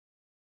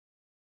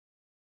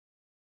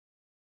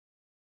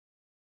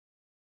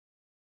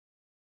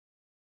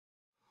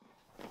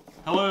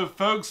Hello,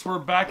 folks. We're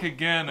back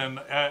again, and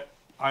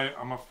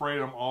I'm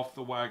afraid I'm off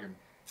the wagon.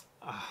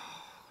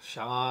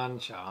 Sean.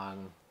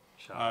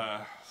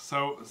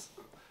 So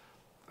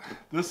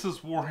this is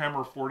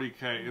Warhammer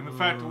 40K. In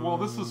fact, well,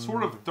 this is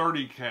sort of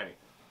 30K.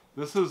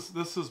 This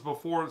is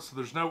before, so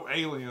there's no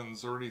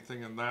aliens or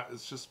anything in that.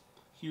 It's just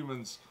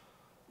humans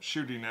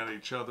shooting at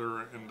each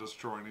other and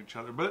destroying each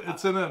other. But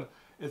it's in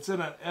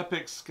an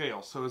epic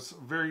scale, so it's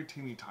very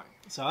teeny tiny.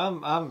 So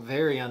I'm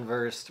very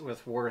unversed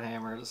with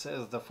Warhammer. It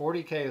says the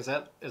 40K,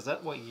 is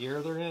that what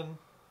year they're in?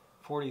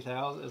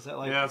 40,000? Is that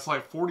like? Yeah, it's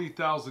like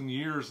 40,000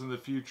 years in the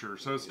future.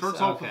 So it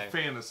starts off with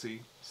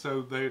fantasy.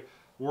 So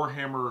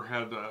Warhammer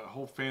had a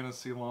whole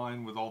fantasy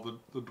line with all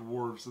the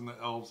dwarves and the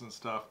elves and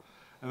stuff,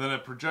 and then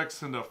it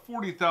projects into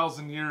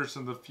 40,000 years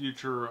in the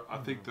future. I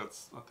think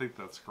that's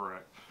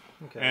correct.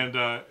 Okay.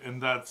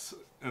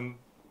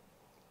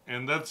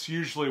 And that's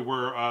usually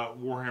where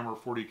Warhammer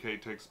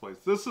 40K takes place.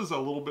 This is a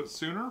little bit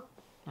sooner.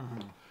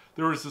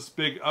 There was this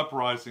big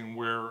uprising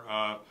where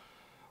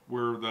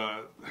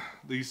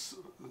these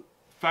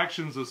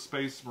factions of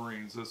Space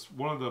Marines,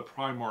 one of the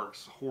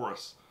Primarchs,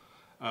 Horus,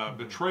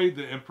 betrayed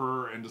the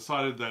Emperor and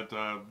decided that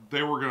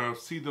they were going to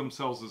see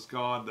themselves as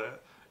God. The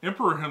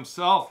Emperor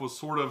himself was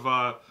sort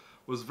of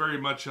was very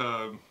much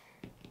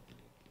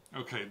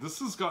okay, this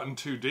has gotten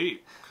too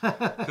deep,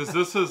 because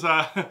this is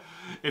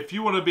if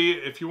you want to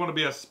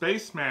be a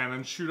spaceman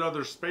and shoot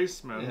other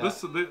spacemen,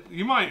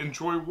 you might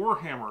enjoy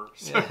Warhammer.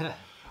 So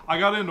I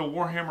got into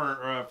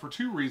Warhammer for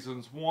two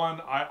reasons.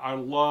 One, I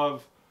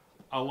love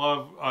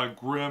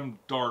grim,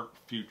 dark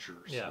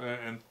futures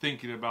and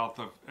thinking about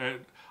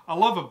I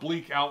love a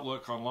bleak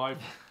outlook on life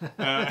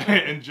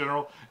in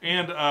general,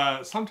 and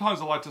sometimes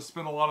I like to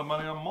spend a lot of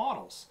money on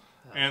models,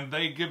 and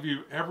they give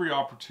you every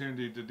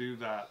opportunity to do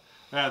that.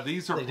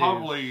 These are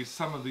probably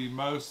some of the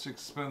most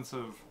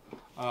expensive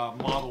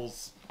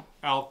models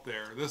out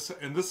there. This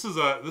is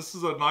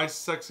a nice,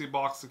 sexy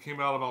box that came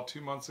out about 2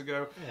 months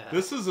ago.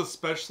 This is a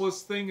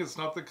specialist thing. It's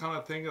not the kind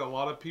of thing that a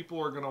lot of people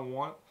are going to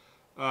want.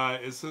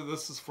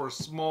 This is for a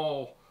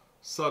small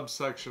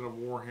subsection of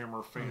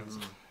Warhammer fans.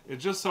 It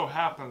just so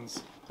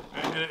happens,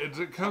 and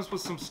it comes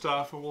with some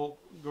stuff, and we'll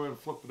go ahead and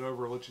flip it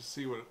over and let you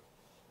see what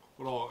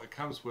all it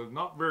comes with.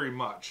 Not very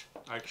much,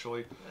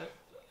 actually.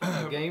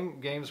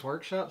 Games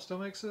Workshop still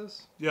makes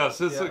this? Yes,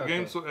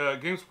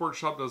 Games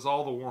Workshop does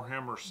all the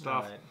Warhammer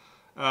stuff.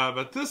 Right.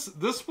 But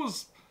this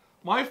was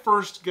my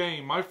first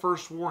game, my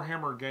first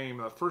Warhammer game,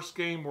 the first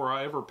game where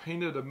I ever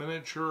painted a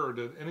miniature or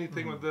did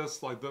anything with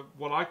this. Like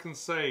what I can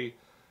say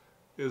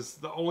is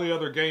the only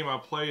other game I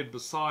played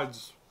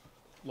besides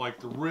like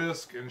the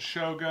Risk and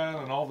Shogun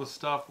and all the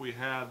stuff we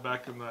had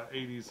back in the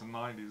 80s and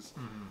 90s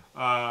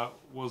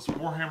was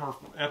Warhammer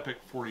Epic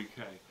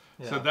 40K.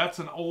 So that's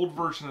an old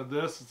version of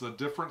this. It's a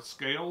different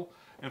scale.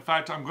 In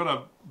fact, I'm going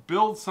to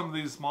build some of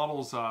these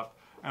models up,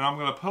 and I'm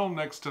going to put them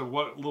next to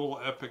what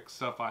little epic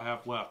stuff I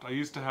have left. I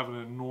used to have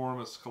an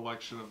enormous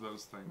collection of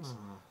those things,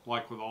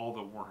 like with all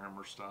the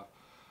Warhammer stuff.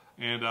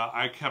 And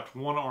I kept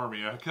one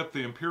army. I kept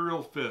the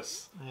Imperial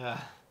Fists, the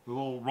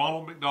little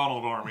Ronald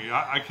McDonald army.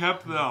 I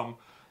kept them.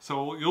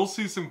 So you'll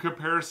see some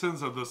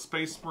comparisons of the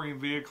Space Marine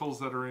vehicles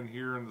that are in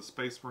here and the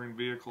Space Marine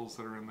vehicles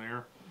that are in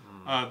there.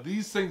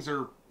 These things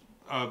are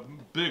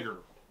bigger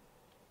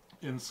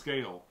in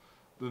scale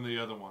than the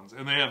other ones,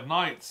 and they have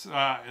knights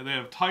and they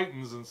have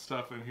titans and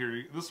stuff in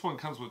here. This one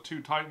comes with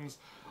 2 titans.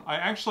 I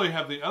actually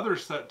have the other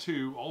set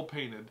too, all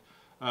painted,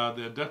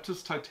 the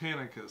Adeptus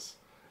Titanicus,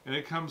 and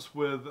it comes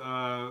with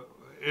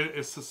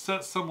it's a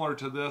set similar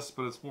to this,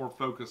 but it's more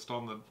focused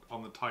on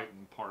the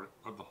Titan part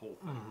of the whole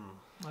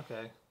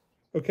thing.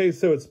 Okay,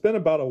 so it's been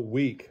about a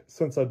week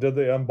since I did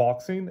the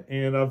unboxing,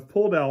 and I've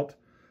pulled out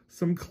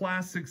some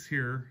classics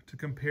here to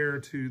compare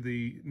to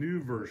the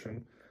new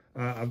version.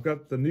 I've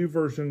got the new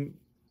version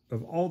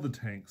of all the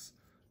tanks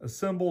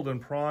assembled and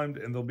primed,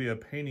 and there'll be a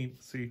painting.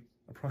 See,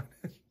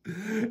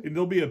 and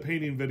there'll be a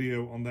painting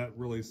video on that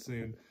really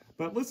soon.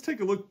 But let's take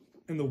a look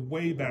in the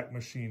Wayback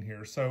Machine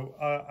here. So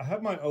I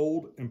have my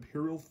old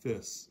Imperial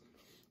Fists,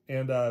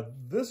 and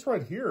this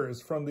right here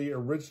is from the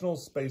original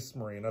Space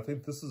Marine. I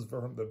think this is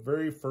from the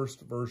very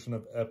first version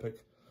of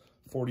Epic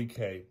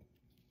 40K.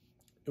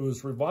 It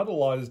was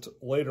revitalized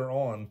later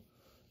on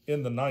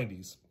in the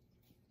 90s.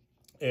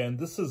 And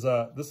this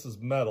is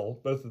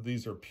metal. Both of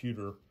these are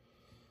pewter.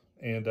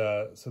 And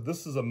so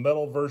this is a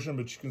metal version,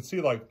 but you can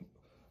see like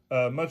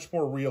much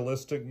more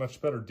realistic, much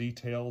better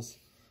details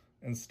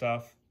and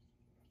stuff.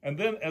 And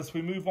then as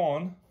we move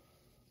on,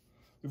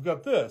 we've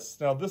got this.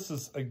 Now this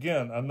is,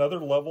 again, another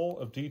level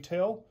of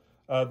detail.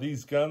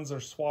 These guns are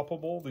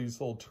swappable.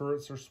 These little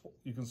turrets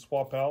you can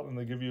swap out, and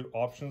they give you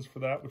options for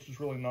that, which is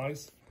really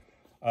nice.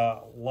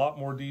 A lot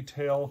more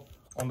detail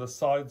on the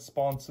side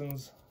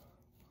sponsons.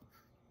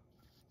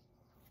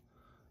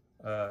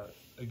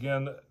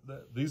 Again,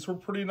 these were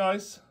pretty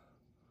nice,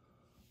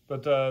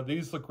 but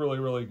these look really,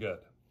 really good.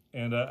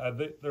 And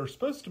they're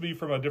supposed to be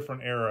from a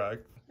different era.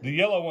 The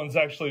yellow one's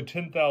actually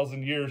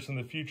 10,000 years in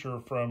the future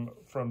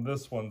from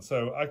this one.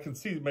 So I can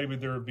see maybe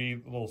there would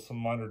be some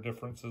minor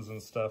differences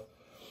and stuff.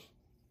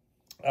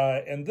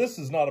 And this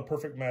is not a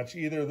perfect match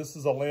either. This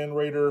is a Land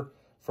Raider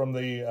from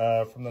the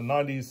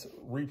 90s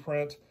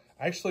reprint.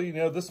 Actually, you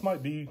know, this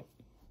might be,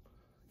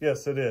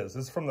 yes, it is.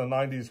 It's from the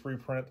 90s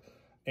reprint.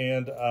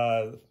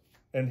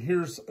 And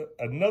here's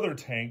another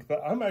tank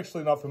that I'm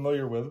actually not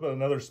familiar with, but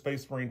another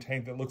Space Marine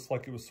tank that looks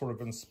like it was sort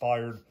of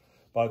inspired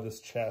by this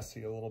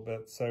chassis a little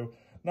bit. So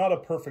not a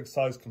perfect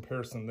size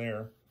comparison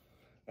there.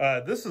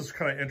 This is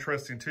kind of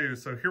interesting too.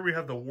 So here we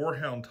have the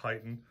Warhound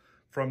Titan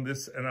from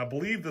this, and I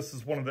believe this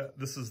is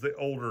this is the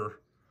older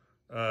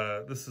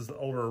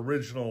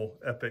original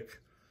epic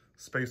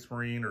Space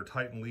Marine or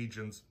Titan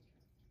Legions.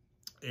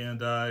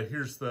 And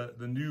here's the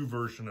new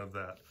version of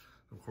that,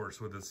 of course,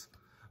 with its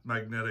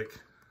magnetic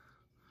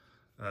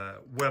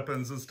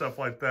weapons and stuff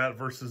like that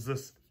versus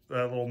this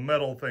little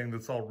metal thing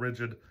that's all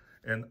rigid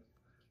and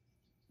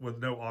with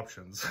no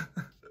options.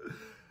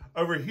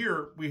 Over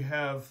here, we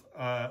have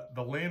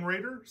the Land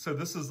Raider. So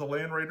this is the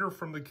Land Raider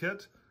from the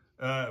kit.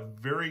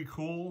 Very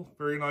cool,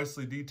 very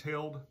nicely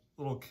detailed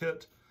little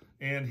kit.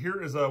 And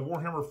here is a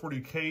Warhammer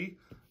 40K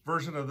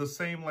version of the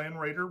same Land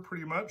Raider,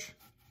 pretty much.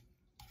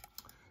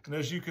 And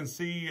as you can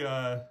see,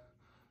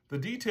 the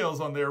details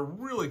on there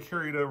really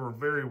carried over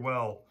very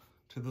well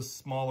to the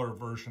smaller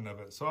version of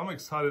it. So I'm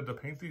excited to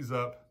paint these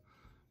up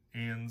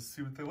and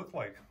see what they look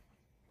like.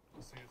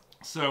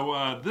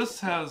 So this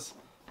has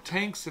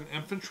tanks and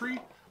infantry,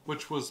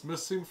 which was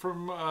missing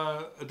from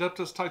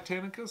Adeptus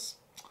Titanicus.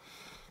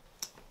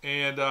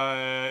 And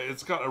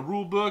it's got a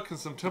rule book and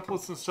some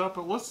templates and stuff,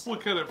 but let's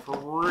look at it for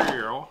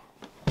real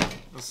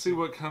and see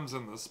what comes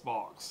in this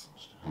box.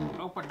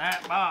 Open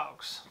that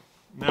box.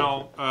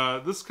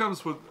 Now, this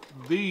comes with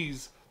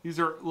these. These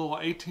are little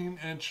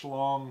 18-inch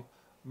long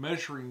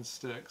measuring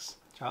sticks.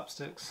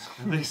 Chopsticks.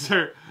 And these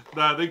are,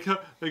 they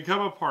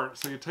come apart,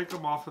 so you take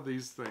them off of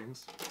these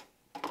things.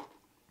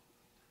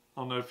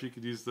 I don't know if you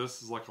could use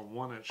this as like a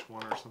 1-inch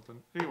one or something.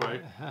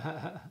 Anyway,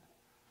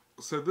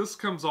 so this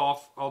comes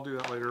off. I'll do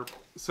that later.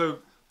 So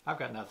I've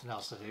got nothing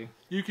else to do.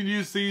 you can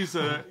use these.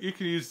 You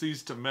can use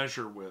these to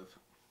measure with,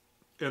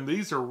 and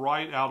these are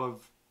right out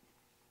of.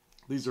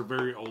 These are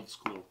very old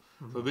school.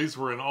 Mm-hmm. So these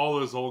were in all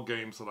those old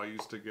games that I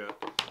used to get,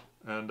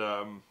 and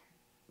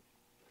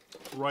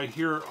right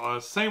here,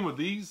 same with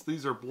these.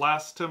 These are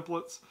blast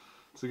templates.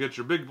 So you get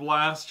your big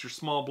blast, your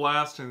small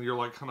blast, and your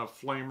like kind of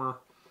flamer,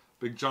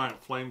 big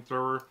giant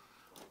flamethrower.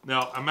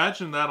 Now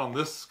imagine that on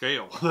this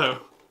scale, though.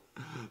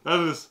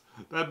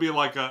 That'd be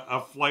like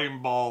a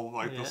flame ball,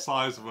 like the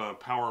size of a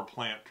power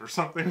plant or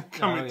something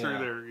coming through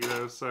there, you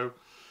know. So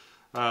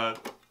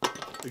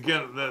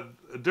again,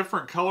 a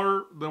different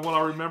color than what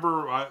I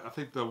remember. I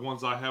think the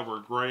ones I have were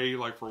gray,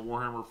 like for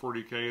Warhammer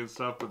 40K and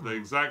stuff, but the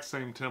exact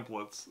same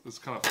templates. It's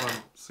kind of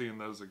fun seeing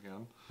those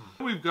again.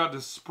 We've got the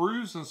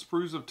sprues and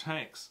sprues of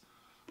tanks.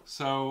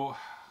 So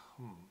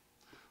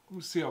let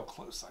me see how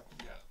close I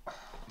can get.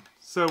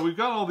 So we've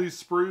got all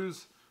these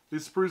sprues.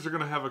 These sprues are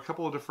going to have a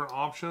couple of different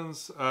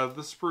options.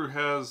 This sprue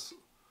has,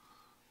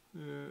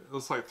 it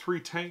looks like 3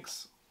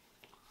 tanks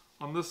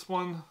on this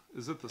one.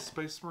 Is it the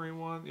Space Marine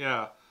one?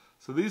 Yeah.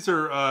 So these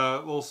are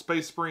little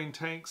Space Marine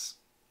tanks.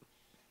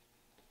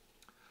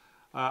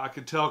 I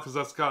can tell because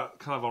that's got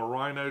kind of a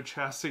Rhino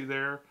chassis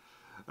there.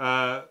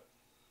 And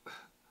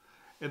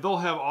they'll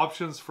have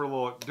options for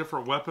little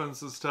different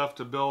weapons and stuff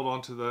to build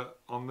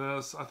on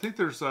this. I think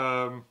there's,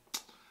 I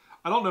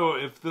don't know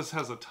if this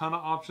has a ton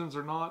of options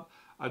or not.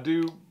 I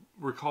do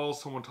recall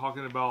someone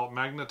talking about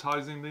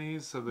magnetizing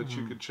these so that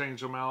you could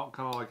change them out,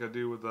 kind of like I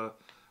do with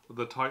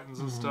the Titans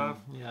and stuff.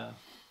 Yeah.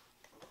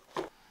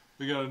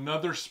 We got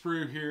another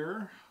sprue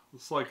here.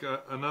 Looks like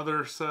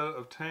another set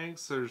of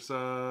tanks. There's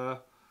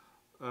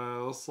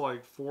looks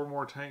like 4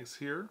 more tanks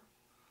here.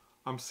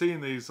 I'm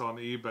seeing these on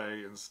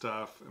eBay and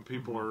stuff, and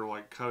people are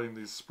like cutting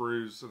these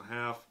sprues in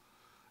half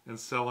and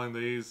selling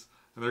these,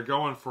 and they're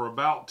going for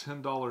about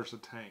 $10 a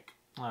tank.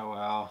 Oh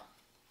wow.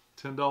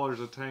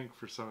 $10 a tank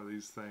for some of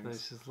these things.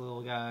 These just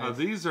little guys.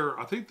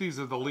 I think these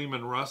are the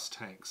Lehman Russ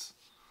tanks.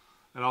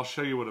 And I'll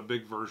show you what a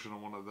big version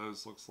of one of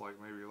those looks like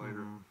maybe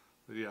later.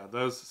 But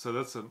yeah, so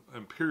that's an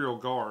Imperial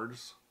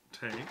Guards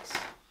tanks.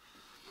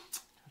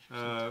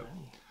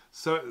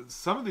 So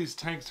some of these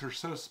tanks are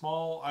so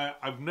small,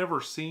 I've never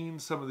seen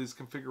some of these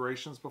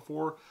configurations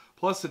before.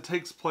 Plus it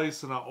takes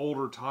place in an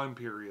older time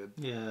period.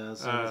 Yeah,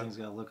 so everything's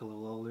got to look a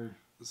little older.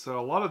 So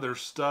a lot of their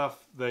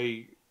stuff,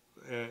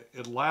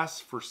 it lasts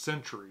for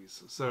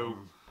centuries. So,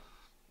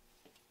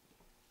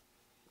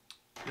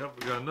 yep,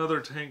 we got another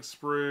tank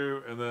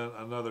sprue and then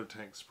another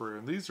tank sprue,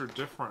 and these are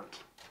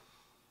different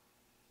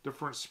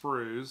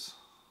sprues.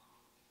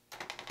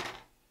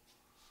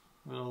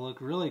 It'll look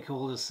really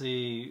cool to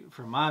see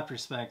from my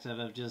perspective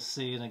of just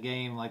seeing a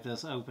game like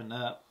this open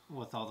up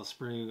with all the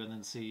sprue and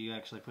then see you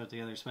actually put it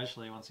together,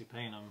 especially once you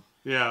paint them.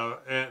 Yeah,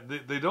 and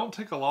they don't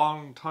take a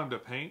long time to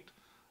paint.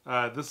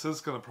 This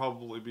is going to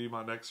probably be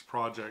my next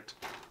project.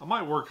 I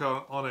might work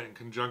on it in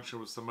conjunction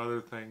with some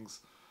other things.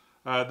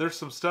 There's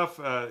some stuff,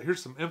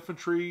 here's some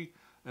infantry,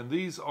 and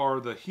these are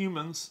the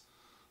humans.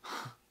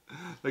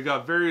 They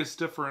got various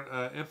different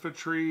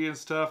infantry and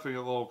stuff, and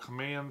a little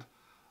command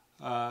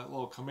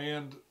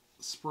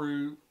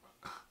sprue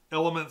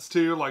elements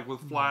too, like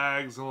with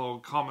flags and a little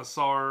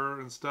commissar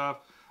and stuff.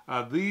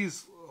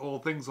 These little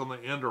things on the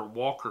end are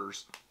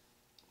walkers.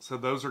 So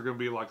those are going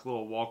to be like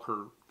little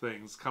walker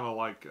things, kind of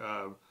like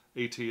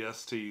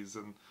ATSTs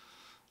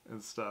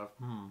and stuff.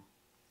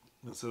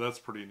 And so that's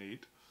pretty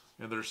neat.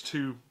 And there's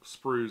 2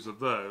 sprues of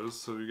those.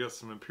 So you got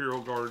some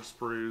Imperial Guard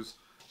sprues,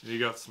 and you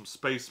got some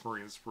Space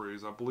Marine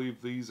sprues. I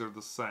believe these are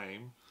the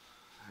same.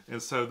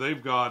 And so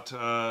they've got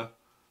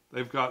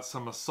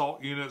some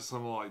assault units,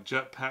 some like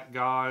jetpack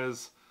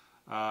guys.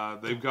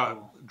 They've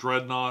got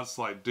dreadnoughts,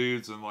 like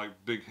dudes in like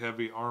big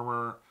heavy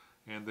armor.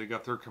 And they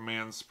got their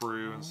command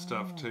sprue and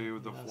stuff too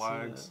with the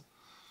flags.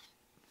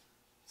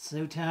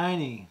 So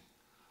tiny.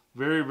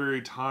 Very,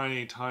 very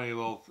tiny, tiny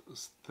little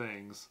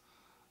things.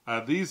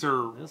 These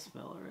are... This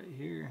fella right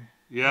here.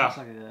 Yeah. Looks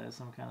like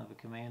some kind of a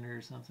commander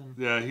or something.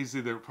 Yeah, he's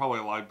either probably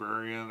a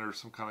librarian or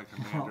some kind of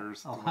commander.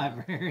 A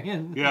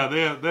librarian? Yeah,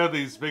 they have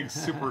these big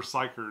super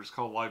psychers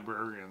called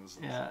librarians.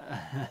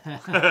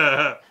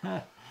 Yeah.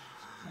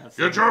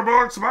 Get your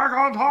books back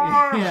on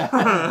time!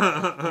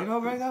 Yeah. You gonna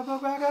bring that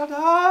book back on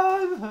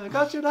time? I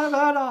got your damn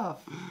head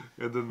off.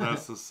 And then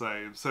that's the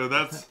same. So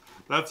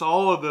that's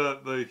all of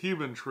the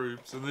human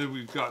troops. And then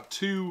we've got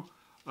 2,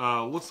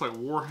 looks like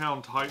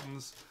Warhound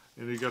Titans.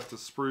 And you got the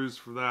sprues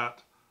for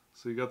that.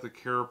 So you got the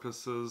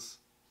carapaces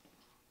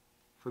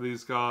for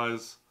these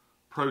guys.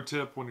 Pro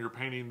tip, when you're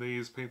painting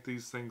these, paint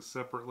these things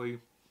separately.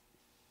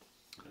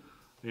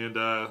 And,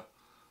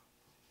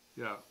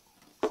 yeah.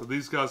 So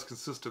these guys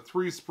consist of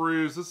 3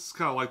 sprues. This is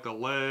kind of like the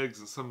legs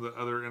and some of the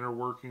other inner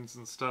workings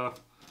and stuff.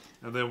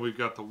 And then we've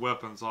got the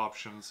weapons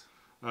options.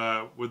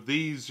 With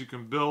these, you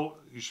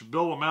should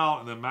build them out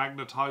and then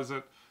magnetize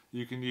it.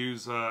 You can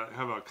use,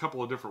 have a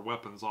couple of different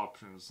weapons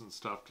options and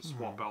stuff to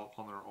swap out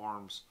on their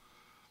arms.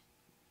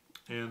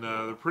 And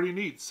they're pretty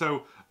neat.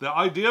 So the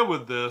idea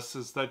with this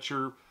is that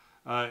you're,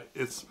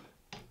 it's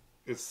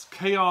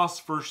chaos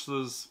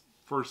versus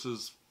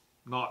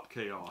not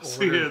chaos.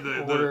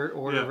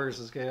 Order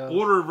versus chaos.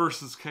 Order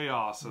versus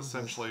chaos,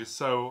 essentially.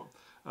 So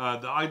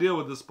the idea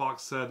with this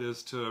box set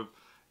is to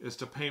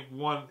paint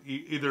one.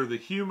 Either the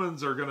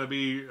humans are going to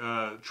be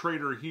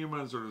trader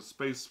humans, or the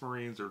Space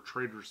Marines or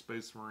trader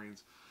Space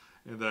Marines,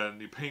 and then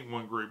you paint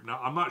one group.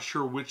 Now I'm not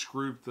sure which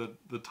group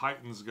the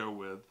Titans go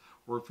with,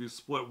 or if you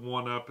split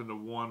one up into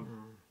one.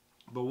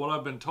 But what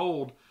I've been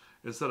told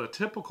is that a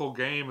typical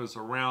game is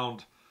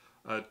around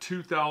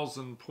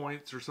 2,000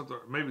 points or something.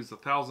 Maybe it's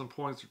 1,000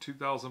 points or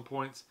 2,000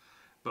 points.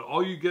 But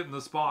all you get in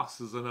this box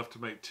is enough to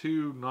make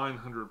 2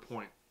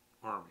 900-point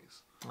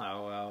armies.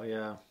 Oh, wow,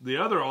 yeah. The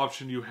other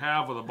option you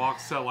have with a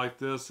box set like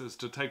this is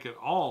to take it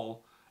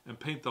all and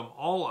paint them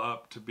all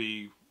up to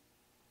be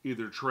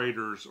either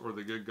traders or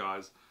the good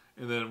guys.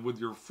 And then with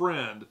your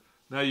friend,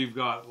 now you've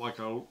got like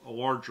a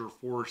larger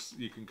force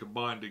you can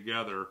combine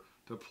together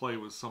to play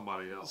with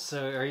somebody else.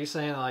 So are you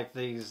saying like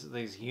these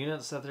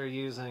units that they're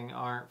using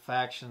aren't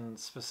faction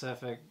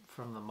specific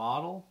from the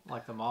model?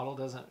 Like the model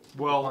doesn't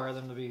require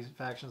them to be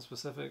faction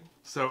specific?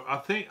 So I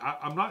think,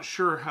 I'm not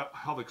sure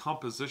how the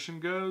composition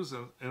goes.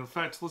 And in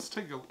fact, let's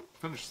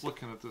finish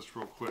looking at this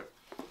real quick.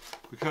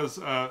 Because,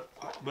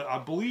 but I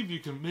believe you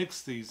can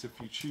mix these if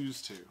you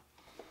choose to.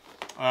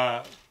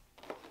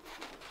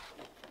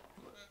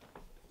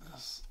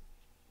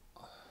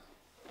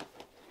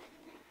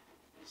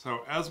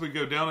 So as we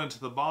go down into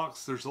the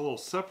box, there's a little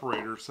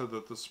separator so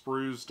that the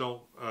sprues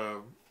don't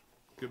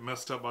get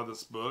messed up by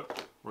this book,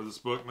 or this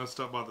book messed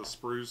up by the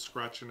sprues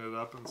scratching it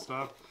up and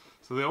stuff.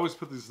 So they always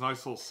put these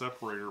nice little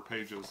separator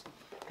pages.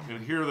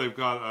 And here they've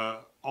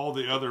got all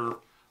the other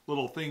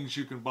little things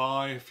you can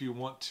buy if you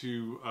want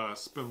to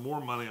spend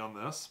more money on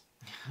this.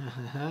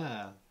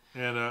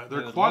 And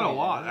they're quite a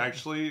lot,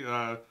 actually.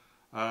 I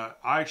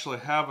actually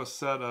have a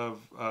set of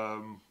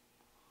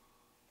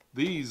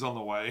these on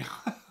the way.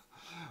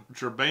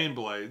 Which are Bane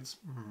blades,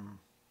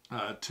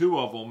 2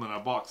 of them in a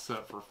box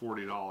set for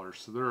 $40.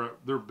 So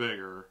they're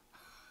bigger.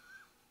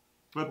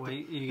 But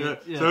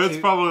so it's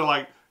probably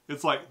like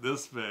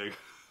this big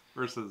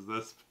versus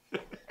this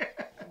big.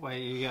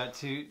 Wait, you got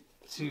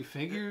two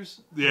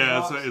figures?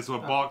 Yeah, it's a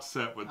box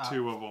set with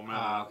 2 of them in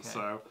it. Okay.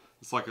 So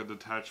it's like a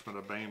detachment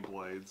of Bane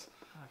blades.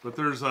 Okay. But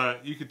there's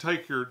you could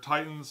take your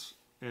Titans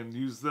and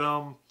use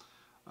them.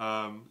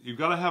 You've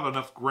got to have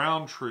enough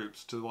ground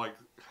troops to like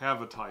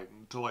have a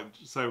Titan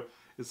so.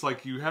 It's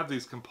like you have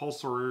these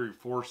compulsory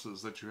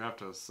forces that you have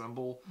to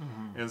assemble.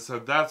 And so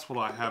that's what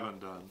I haven't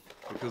done.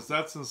 Because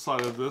that's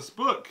inside of this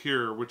book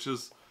here, which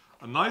is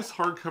a nice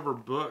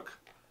hardcover book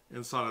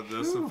inside of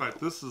this. In fact,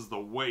 this is the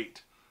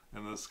weight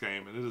in this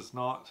game, and it is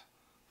not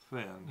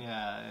thin.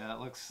 Yeah, it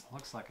looks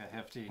like a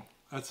hefty...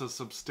 That's a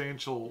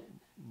substantial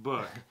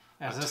book.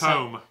 A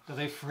tome. Do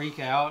they freak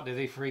out? Do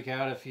they freak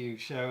out if you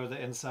show the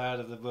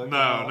inside of the book? No.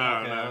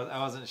 I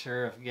wasn't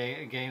sure if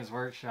Games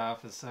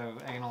Workshop is so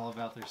anal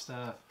about their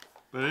stuff.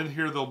 But in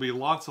here there'll be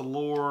lots of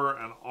lore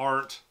and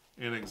art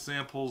and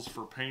examples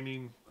for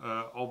painting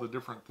all the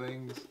different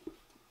things.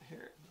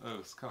 Here. Oh,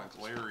 it's kind of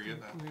glary,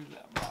 isn't it? Move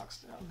that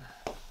box down.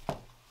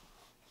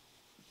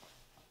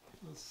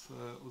 Let's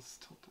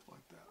tilt it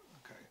like that.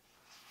 Okay.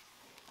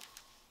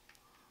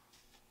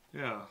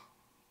 Yeah.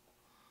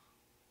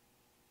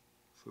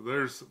 So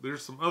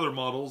there's some other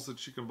models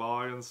that you can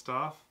buy and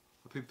stuff.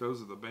 I think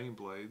those are the Bane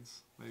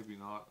blades. Maybe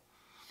not.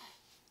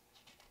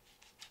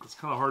 It's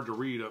kind of hard to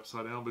read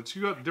upside down, but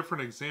you got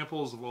different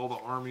examples of all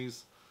the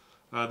armies.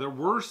 There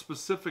were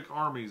specific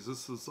armies.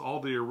 This is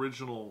all the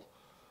original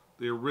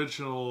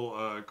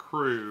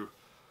crew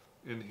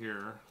in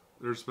here.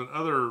 There's been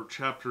other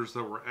chapters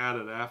that were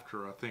added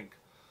after, I think,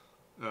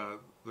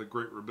 the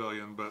Great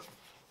Rebellion. But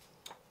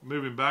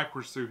moving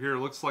backwards through here, it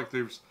looks like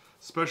there's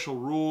special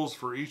rules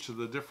for each of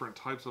the different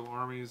types of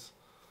armies.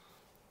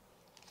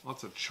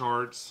 Lots of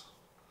charts.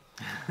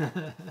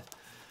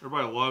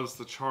 Everybody loves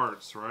the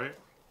charts, right?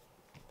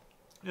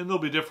 And there'll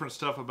be different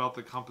stuff about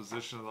the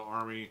composition of the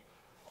army,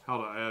 how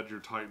to add your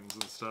titans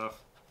and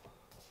stuff.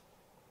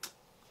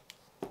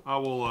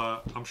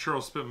 I'm sure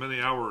I'll spend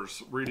many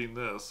hours reading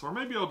this, or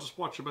maybe I'll just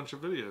watch a bunch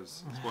of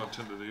videos. That's what I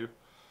tend to do.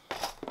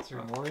 Is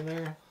there more in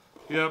there?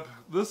 Yep.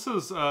 This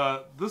is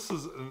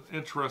an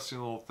interesting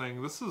little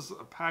thing. This is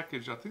a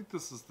package. I think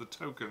this is the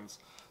tokens.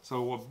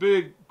 So a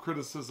big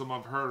criticism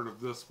I've heard of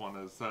this one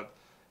is that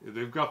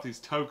they've got these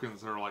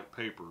tokens that are like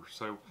paper.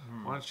 So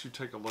why don't you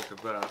take a look at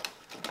that?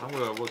 I'm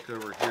going to look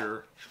over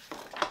here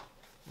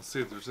and see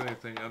if there's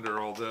anything under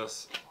all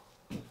this.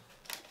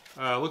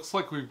 Looks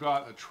like we've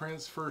got a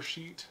transfer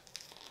sheet.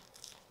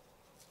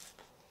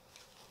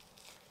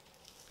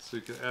 So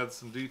you can add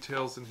some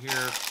details in here.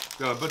 We've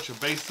got a bunch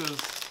of bases.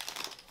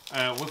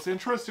 What's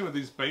interesting with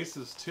these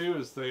bases too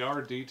is they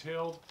are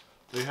detailed.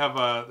 They have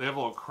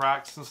little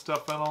cracks and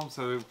stuff in them,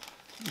 so you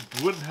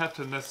wouldn't have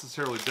to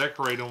necessarily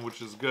decorate them,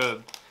 which is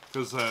good.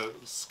 Because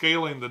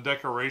scaling the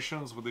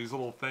decorations with these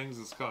little things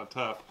is kind of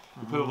tough.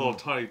 You put a little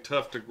tiny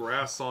tuft of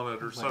grass on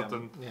it or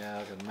something.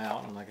 Like a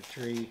mountain, like a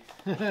tree.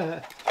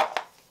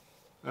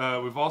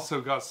 We've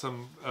also got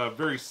some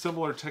very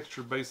similar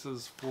textured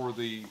bases for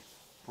the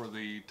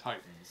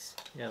Titans.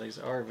 Yeah, these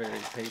are very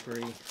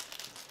papery.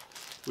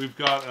 We've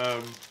got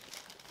a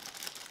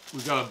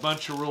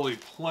bunch of really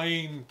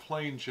plain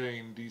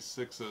Jane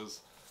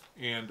D6s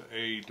and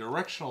a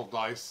directional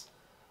dice,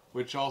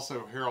 which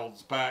also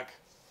heralds back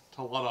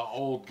to a lot of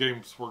old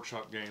Games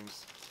Workshop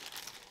games.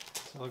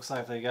 So it looks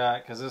like they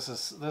got, because this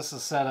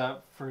is set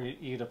up for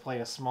you to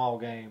play a small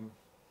game.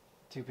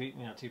 Two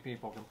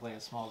people can play a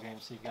small game,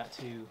 so you've got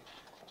two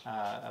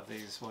of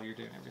these while you're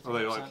doing everything. Are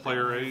they like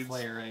player aids?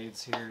 Player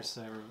aids here,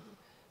 so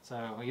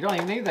you don't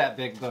even need that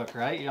big book,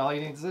 right? All you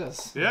need is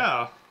this.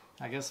 Yeah.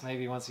 I guess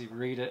maybe once you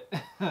read it,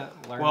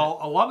 learn Well,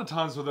 it. a lot of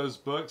times with those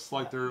books,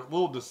 like they're a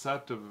little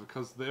deceptive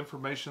because the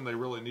information they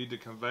really need to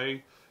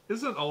convey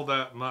isn't all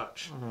that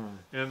much.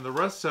 And the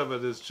rest of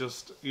it is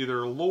just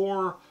either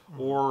lore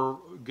or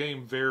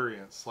game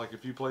variants. Like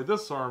if you play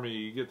this army,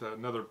 you get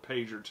another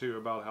page or two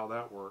about how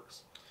that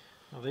works.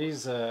 Well,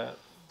 these are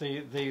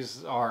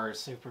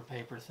super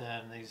paper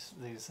thin.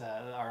 These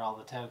are all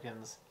the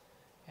tokens,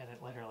 and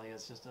it literally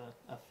is just a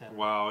thin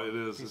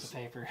piece of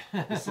paper.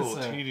 This little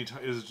teeny.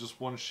 Is it just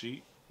one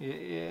sheet?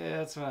 Yeah,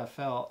 that's what I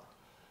felt.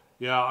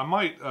 Yeah, I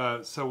might.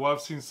 So what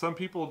I've seen some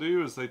people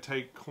do is they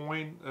take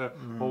coin.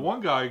 Well,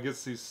 one guy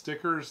gets these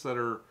stickers that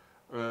are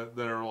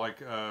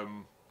like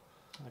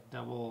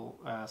double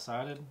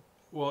sided.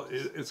 Well,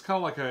 it's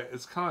kind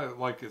of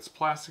like it's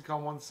plastic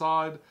on one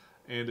side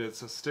and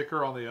it's a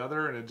sticker on the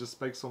other, and it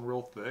just makes them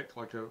real thick,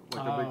 like a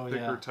big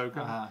thicker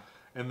token.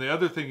 And the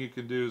other thing you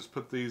can do is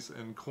put these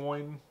in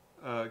coin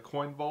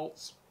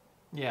vaults.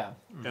 Yeah.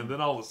 And then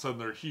all of a sudden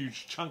they're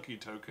huge chunky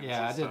tokens.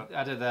 Yeah,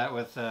 I did that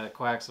with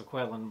Quacks of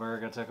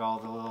Quedlinburg. I took all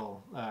the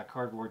little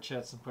cardboard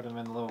chits and put them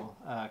in little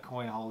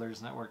coin holders,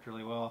 and that worked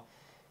really well.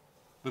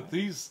 But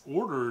these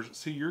orders,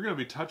 see, you're going to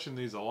be touching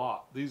these a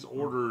lot. These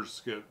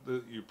orders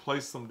you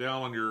place them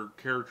down on your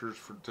characters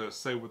to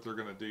say what they're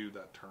going to do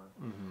that turn,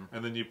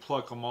 and then you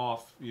pluck them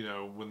off,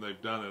 when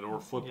they've done it, or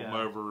flip them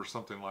over or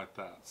something like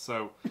that.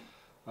 So,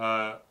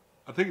 I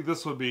think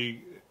this would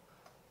be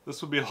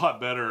a lot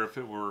better if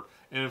it were.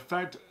 And in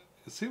fact,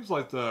 it seems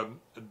like the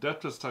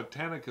Adeptus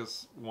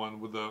Titanicus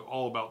one with the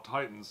All About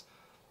Titans,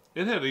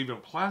 it had even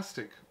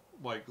plastic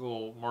like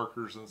little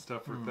markers and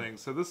stuff for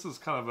things. So this is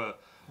kind of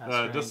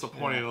a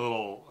disappointing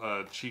little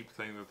cheap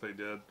thing that they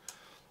did.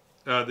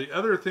 The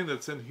other thing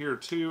that's in here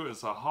too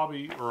is a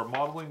hobby or a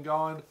modeling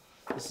guide.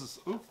 This is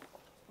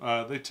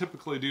they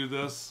typically do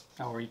this.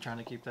 Oh, were you trying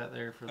to keep that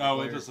there for the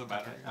glare? It doesn't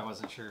matter. Okay. I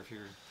wasn't sure if you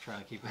were trying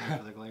to keep it there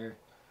for the glare.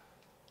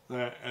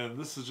 And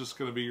this is just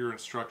going to be your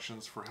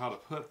instructions for how to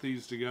put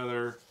these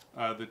together.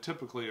 They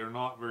typically are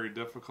not very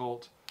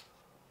difficult.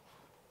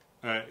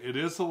 It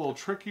is a little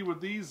tricky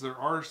with these. There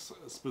are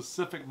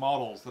specific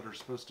models that are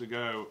supposed to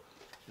go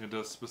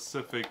into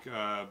specific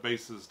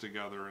bases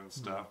together and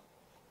stuff.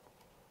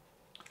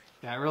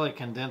 Yeah, it really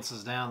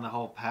condenses down the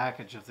whole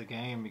package of the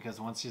game, because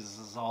once this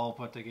is all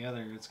put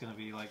together, it's going to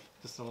be like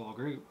just a little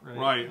group,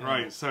 right?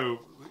 Right. So,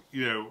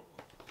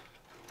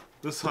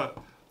 this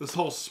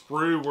whole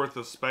sprue worth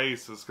of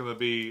space is going to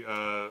be,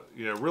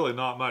 really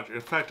not much. In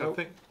fact, I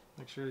think...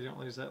 Make sure you don't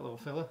lose that little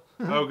fella.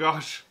 Oh,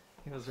 gosh.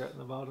 He was right in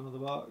the bottom of the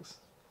box.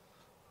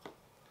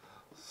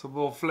 It's a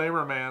little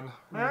flamer man.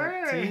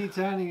 Yeah, teeny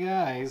tiny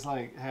guy. He's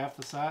like half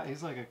the size.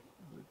 He's like a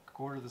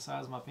quarter the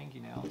size of my pinky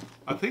nail.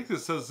 I think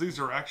this says these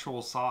are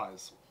actual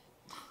size.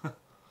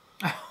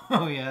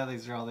 Oh yeah,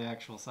 these are all the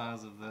actual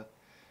size of the.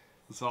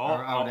 So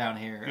all down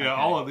here. Yeah,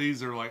 okay. all of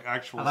these are like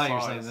actual size. I thought you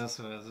were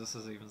saying this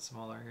is even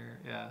smaller here.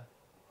 Yeah.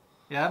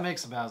 Yeah, that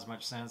makes about as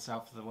much sense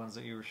out of the ones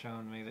that you were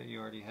showing me that you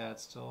already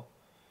had still.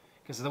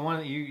 Because the one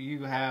that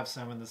you have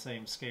some in the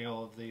same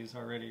scale of these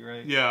already,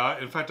 right? Yeah,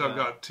 in fact, I've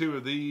got 2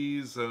 of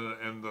these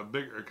and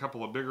a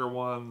couple of bigger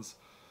ones,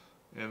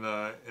 and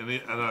a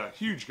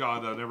huge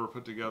god that I never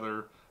put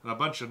together, and a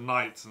bunch of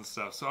knights and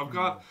stuff. So I've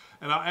got,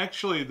 and I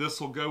actually this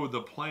will go with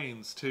the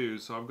planes too.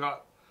 So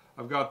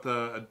I've got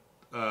the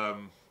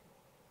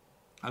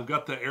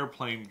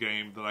airplane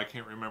game that I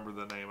can't remember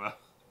the name of,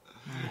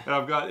 and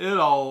I've got it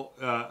all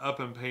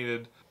up and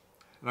painted,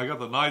 and I got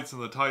the knights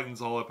and the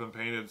titans all up and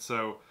painted.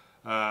 So.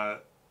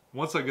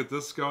 Once I get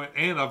this going,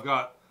 and I've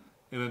got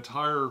an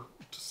entire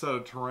set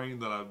of terrain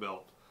that I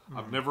built.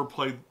 I've never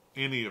played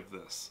any of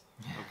this.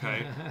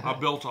 Okay, I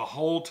built a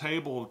whole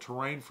table of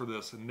terrain for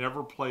this and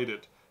never played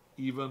it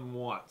even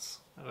once.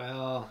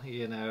 Well,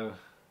 you know,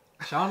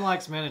 Sean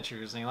likes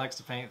miniatures and he likes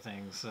to paint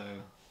things, so.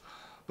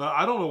 But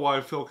I don't know why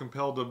I feel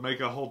compelled to make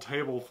a whole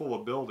table full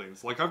of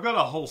buildings. Like I've got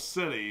a whole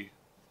city.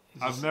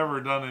 I've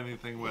never done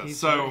anything with.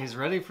 He's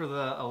ready for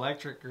the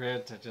electric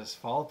grid to just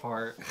fall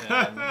apart,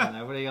 and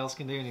nobody else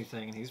can do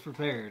anything, and he's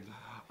prepared.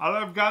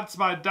 I've got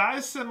my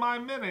dice and my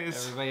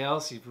minis. Everybody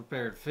else, you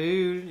prepared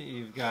food,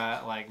 you've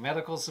got like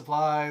medical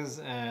supplies,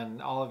 and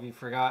all of you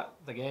forgot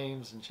the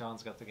games, and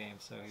Sean's got the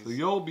games. So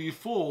you'll be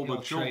full,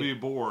 but you'll be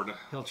bored.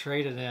 He'll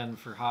trade it in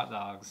for hot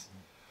dogs.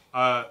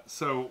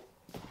 So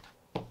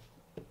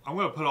I'm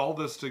going to put all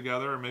this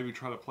together and maybe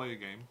try to play a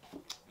game,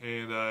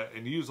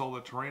 and use all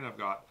the terrain I've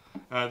got.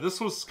 This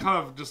was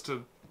kind of just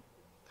a...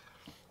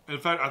 In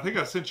fact, I think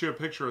I sent you a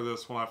picture of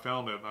this when I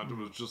found it, and I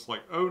was just like,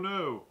 oh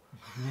no.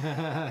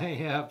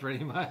 Yeah,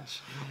 pretty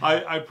much.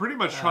 I pretty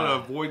much try to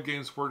avoid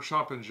Games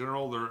Workshop in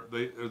general.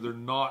 They're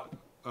not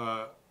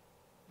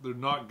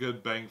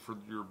good bang for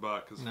your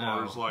buck as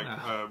far as like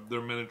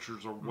their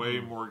miniatures are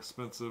way more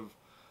expensive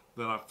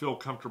than I feel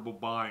comfortable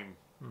buying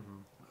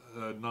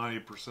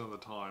 90% of the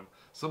time.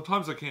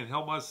 Sometimes I can't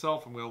help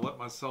myself. I'm going to let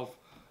myself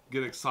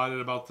get excited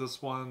about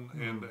this one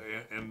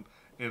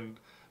and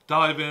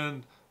dive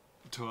in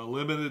to a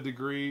limited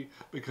degree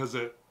because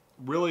it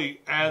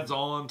really adds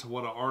on to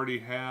what I already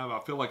have. I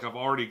feel like I've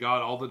already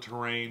got all the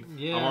terrain.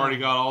 Yeah. I've already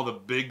got all the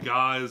big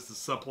guys, the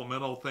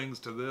supplemental things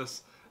to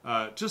this.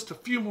 Just a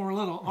few more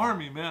little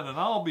army men and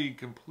I'll be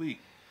complete.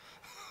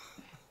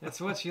 It's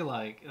what you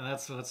like, and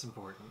that's what's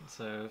important.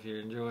 So if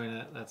you're enjoying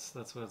it, that's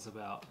what it's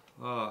about.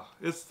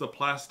 It's the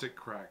plastic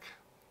crack.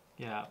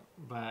 Yeah,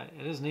 but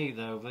it is neat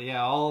though. But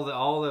yeah,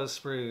 all those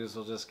sprues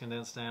will just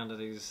condense down to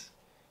these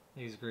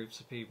groups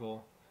of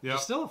people. Yeah,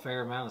 there's still a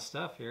fair amount of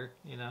stuff here,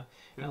 you know.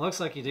 And it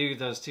looks like you do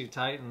those 2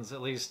 titans, at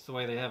least the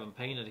way they have them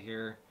painted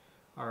here,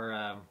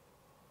 are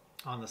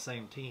on the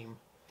same team.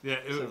 Yeah,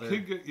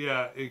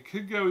 it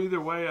could go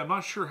either way. I'm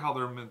not sure how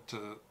they're meant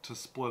to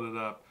split it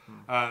up.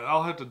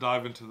 I'll have to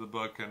dive into the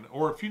book,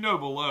 or if you know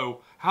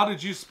below, how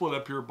did you split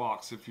up your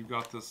box if you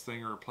got this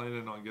thing or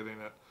planning on getting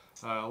it?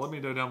 Let me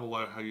know down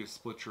below how you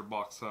split your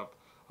box up.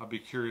 I'd be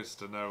curious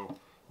to know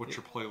what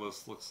your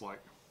playlist looks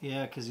like.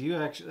 Yeah, because you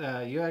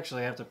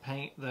actually have to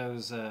paint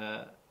those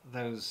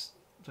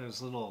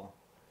little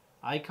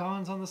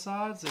icons on the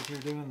sides if you're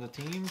doing the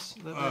teams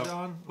that they're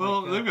on.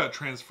 Well, they've got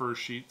transfer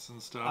sheets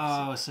and stuff.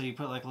 Oh, so you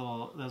put like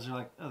little. Those are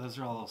all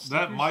little stickers?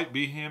 That might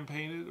be hand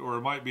painted, or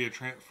it might be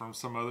from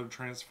some other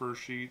transfer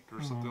sheet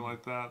or something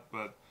like that.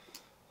 But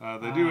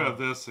they do have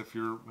this if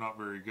you're not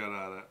very good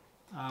at it.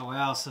 Oh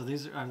wow! So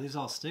are these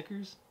all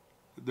stickers?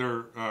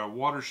 They're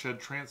watershed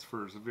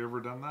transfers. Have you ever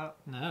done that?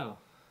 No.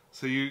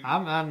 So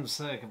I'm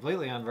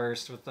completely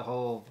unversed with the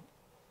whole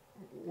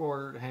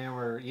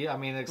Warhammer. Yeah, I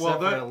mean,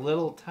 except for the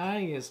little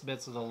tiniest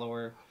bits of the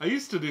lore. I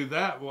used to do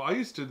that. Well, I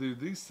used to do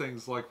these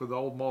things like with the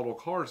old model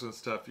cars and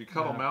stuff. You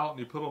cut them out and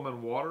you put them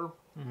in water,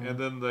 and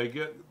then they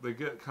get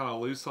kind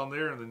of loose on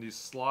there, and then you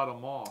slide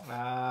them off.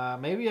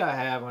 Maybe I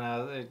have when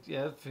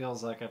it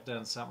feels like I've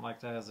done something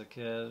like that as a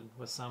kid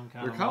with some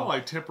kind of. They're kind of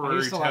like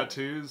temporary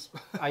tattoos.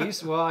 I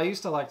used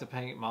to like to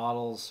paint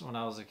models when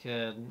I was a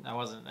kid. I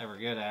wasn't ever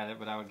good at it,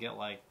 but I would get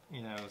like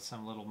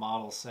some little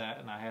model set,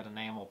 and I had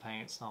enamel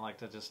paints, and I like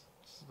to just.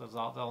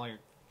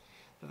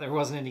 There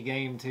wasn't any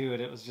game to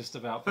it. It was just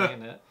about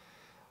painting it.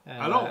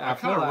 And I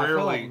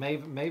feel like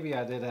maybe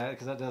I did that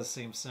because that does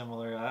seem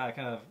similar. I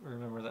kind of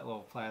remember that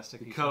little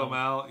plastic. You cut them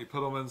out, you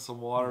put them in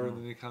some water, and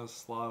then you kind of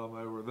slide them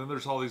over. Then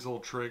there's all these little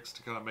tricks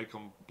to kind of make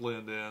them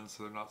blend in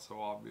so they're not so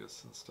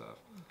obvious and stuff.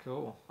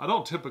 Cool. I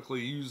don't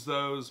typically use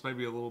those,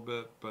 maybe a little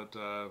bit, but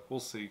we'll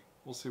see.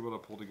 We'll see what I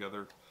pull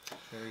together.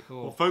 Very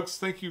cool. Well, folks,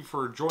 thank you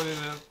for joining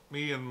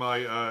me in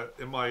my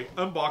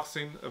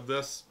unboxing of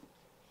this.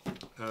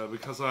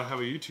 Because I have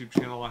a YouTube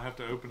channel, I have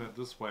to open it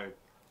this way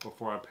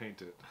before I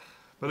paint it.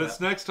 But it's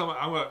next time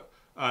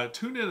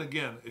tune in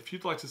again if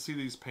you'd like to see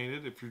these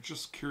painted. If you're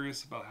just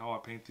curious about how I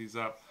paint these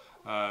up,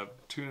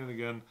 tune in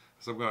again,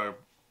 because I'm going to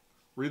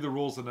read the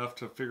rules enough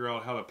to figure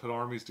out how to put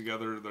armies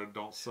together that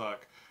don't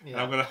suck.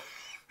 Yeah.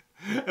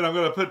 And I'm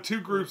gonna put two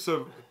groups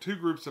of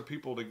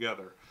people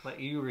together.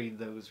 Let you read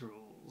those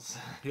rules.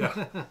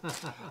 Yeah,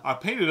 I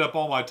painted up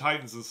all my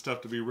Titans and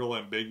stuff to be real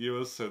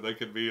ambiguous, so they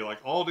could be like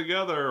all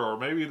together, or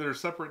maybe they're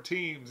separate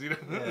teams. You know,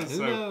 yeah,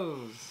 who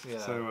knows? Yeah.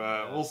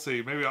 So we'll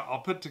see. Maybe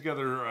I'll put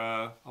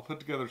together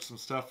some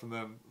stuff, and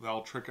then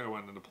I'll trick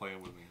Owen into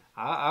playing with me.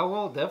 I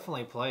will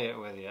definitely play it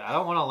with you. I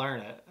don't want to learn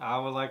it. I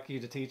would like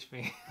you to teach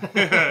me.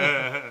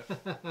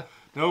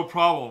 No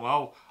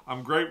problem.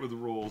 I'm great with the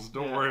rules.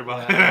 Don't worry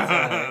about it.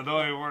 Right.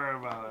 Don't even worry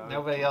about it.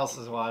 Nobody else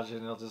is watching.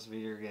 It'll just be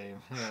your game.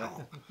 Yeah.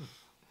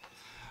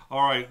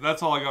 All right.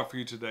 That's all I got for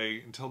you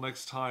today. Until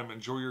next time,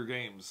 enjoy your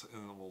games,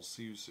 and we'll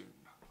see you soon.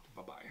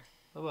 Bye-bye.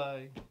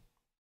 Bye-bye.